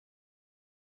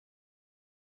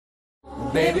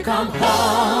Baby, come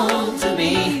home to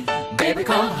me. Baby,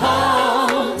 come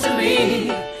home to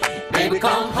me. Baby,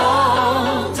 come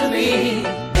home to me.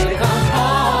 Baby, come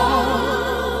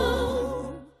home.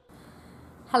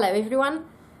 Hello everyone,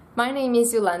 my name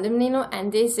is Iolanda Menino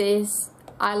and this is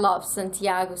I Love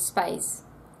Santiago space.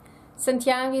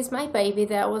 Santiago is my baby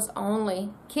that was only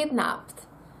kidnapped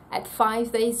at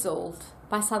 5 days old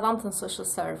by Southampton Social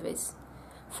Services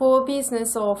for a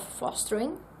business of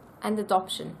fostering and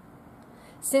adoption.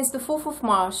 Since the 4th of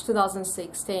March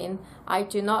 2016, I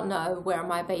do not know where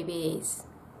my baby is.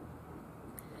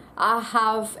 I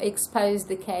have exposed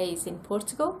the case in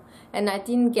Portugal and I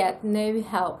didn't get no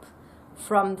help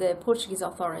from the Portuguese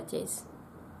authorities.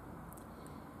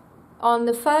 On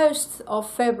the 1st of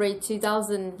February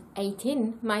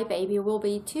 2018, my baby will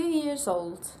be 2 years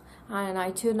old and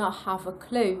I do not have a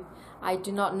clue. I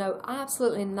do not know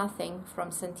absolutely nothing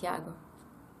from Santiago.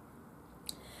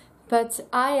 But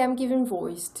I am giving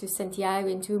voice to Santiago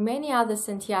and to many other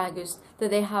Santiagos that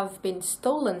they have been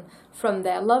stolen from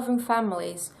their loving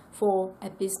families for a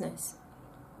business.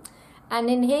 And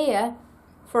in here,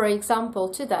 for example,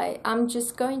 today, I'm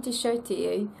just going to show to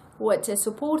you what a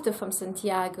supporter from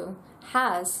Santiago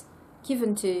has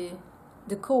given to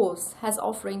the cause, has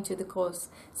offering to the cause.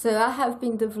 So I have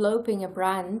been developing a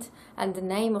brand and the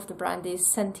name of the brand is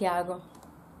Santiago.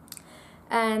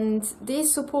 And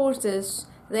these supporters,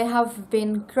 they have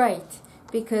been great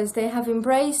because they have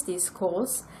embraced this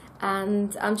cause,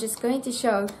 and I'm just going to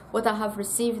show what I have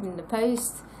received in the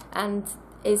post, and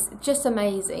it's just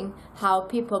amazing how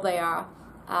people they are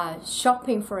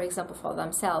shopping, for example, for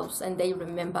themselves, and they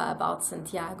remember about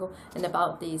Santiago and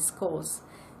about this cause.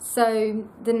 So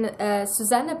the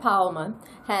Susana Palmer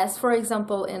has, for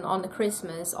example, on the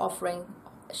Christmas offering,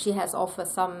 she has offered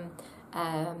some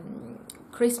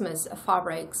Christmas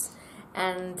fabrics.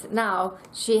 And now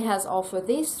she has offered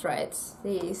these threads,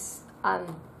 this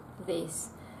and this,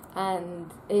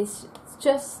 and it's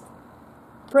just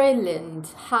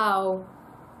brilliant how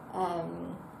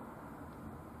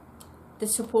the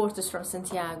supporters from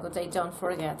Santiago, they don't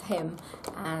forget him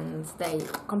and they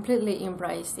completely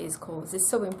embrace this cause. It's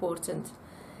so important,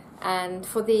 and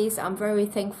for this I'm very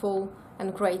thankful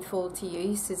and grateful to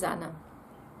you, Susana.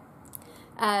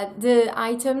 The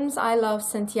items I Love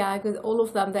Santiago, all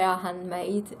of them, they are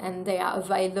handmade and they are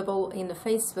available in the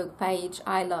Facebook page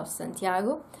I Love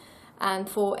Santiago. And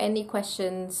for any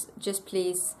questions, just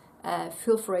please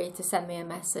feel free to send me a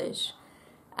message.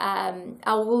 I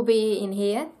will be in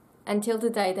here until the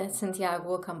day that Santiago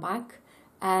will come back,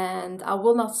 and I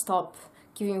will not stop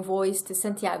giving voice to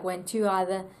Santiago and to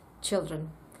other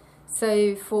children.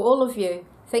 So for all of you,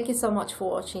 thank you so much for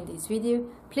watching this video.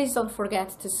 Please don't forget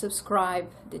to subscribe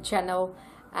the channel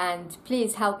and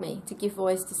please help me to give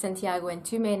voice to Santiago and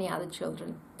to many other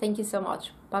children. Thank you so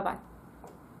much. Bye bye.